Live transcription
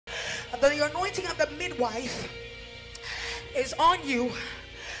the anointing of the midwife is on you.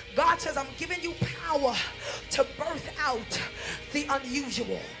 God says, I'm giving you power to birth out the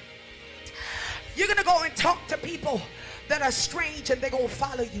unusual. You're going to go and talk to people that are strange and they're going to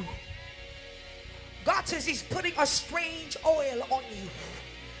follow you. God says he's putting a strange oil on you.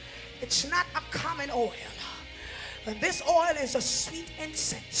 It's not a common oil. And this oil is a sweet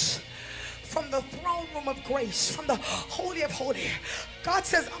incense from the throne room of grace, from the Holy of Holies. God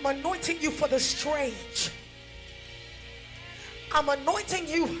says, I'm anointing you for the strange. I'm anointing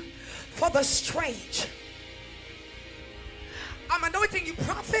you for the strange. I'm anointing you,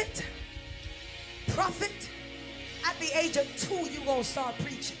 prophet. Prophet, at the age of 2, you're going to start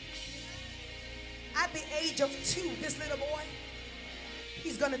preaching. At the age of 2, this little boy,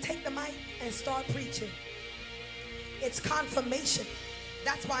 he's going to take the mic and start preaching. It's confirmation.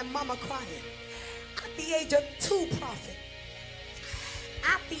 That's why mama crying. At the age of 2, prophet.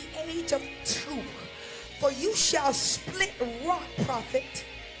 At the age of 2. For you shall split rock, prophet.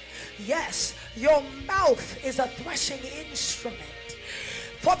 Yes, your mouth is a threshing instrument.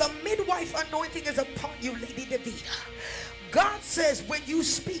 For the midwife anointing is upon you, Lady Davida. God says when you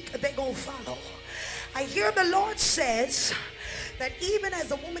speak, they're going to follow. I hear the Lord says that even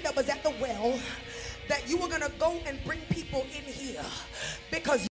as a woman that was at the well, that you were going to go and bring people in here because